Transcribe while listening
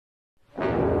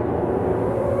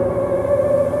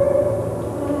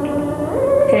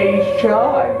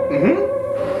John.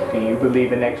 Mm-hmm. Do you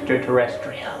believe in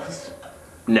extraterrestrials?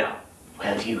 No.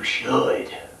 Well, you should.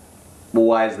 Well,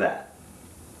 why is that?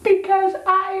 Because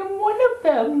I am one of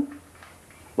them.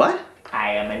 What?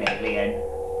 I am an alien.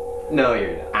 No,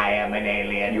 you're not. I am an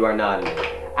alien. You are not an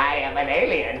alien. I am an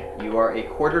alien. You are a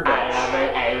quarter I Dutch, am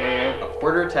an alien. a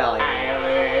quarter Italian, I am an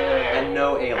alien. and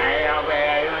no alien. I am an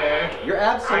alien. You're I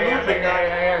am absolutely an not.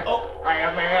 alien. Oh, I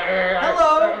am an alien.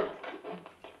 hello.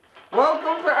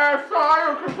 Welcome to our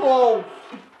fire control.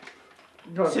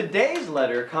 Today's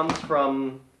letter comes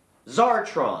from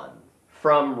Zartron,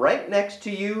 from right next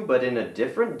to you, but in a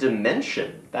different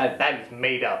dimension. That is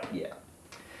made up. Yeah.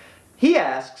 He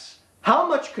asks, how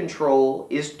much control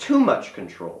is too much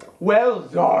control? Well,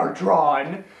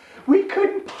 Zartron, we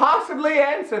couldn't possibly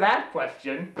answer that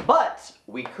question. But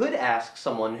we could ask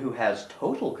someone who has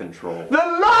total control. The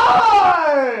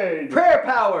Lord! Prayer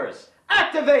powers,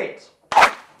 activate!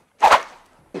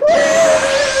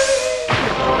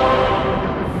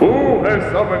 Who has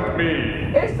summoned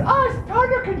me? It's us,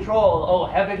 Tartar Control, oh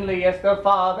heavenliest of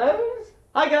fathers.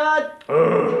 Hi, God!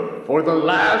 For the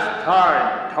last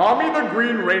time, Tommy the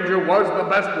Green Ranger was the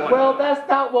best one. Well, that's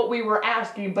not what we were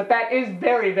asking, but that is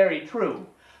very, very true.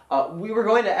 We were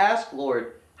going to ask,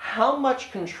 Lord, how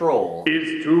much control?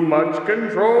 Is too much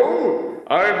control?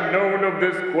 I've known of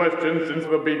this question since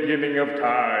the beginning of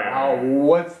time.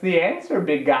 What's the answer,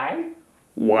 big guy?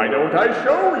 Why don't I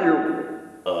show you?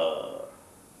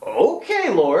 Okay,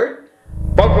 Lord.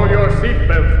 Buckle your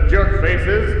seatbelts, jerk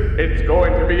faces. It's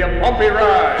going to be a bumpy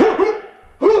ride.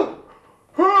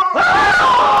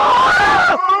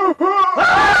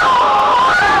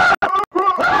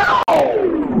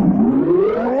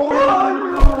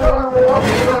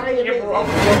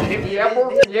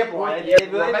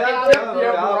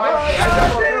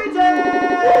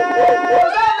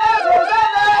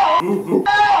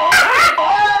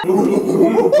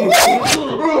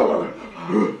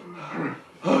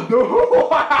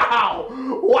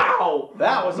 Wow!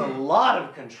 That was a lot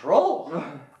of control.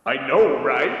 I know,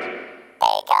 right?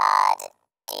 Hey God,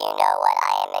 do you know what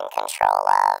I am in control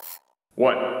of?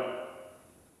 What?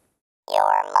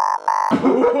 Your mama.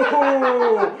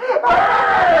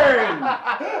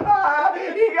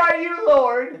 He got you,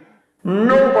 Lord.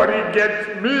 Nobody gets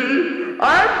me.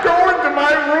 I'm going to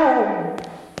my room.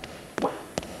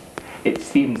 It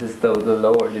seems as though the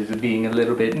Lord is being a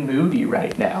little bit moody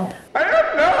right now. I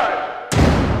am not.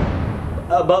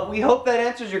 But we hope that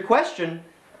answers your question.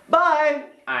 Bye!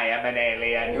 I am an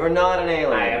alien. You're not an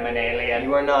alien. I am an alien.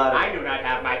 You are not. I do not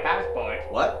have my passport.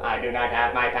 What? I do not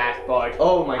have my passport.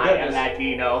 Oh my I am goodness.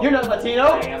 Latino. You're not Latino?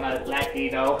 I am a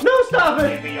Latino. No, stop Give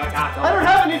it! me your tacos. I don't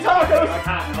have any tacos! Your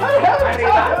tacos. I don't have any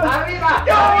Arriba, tacos! arriba.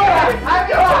 Go away!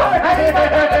 Arriba.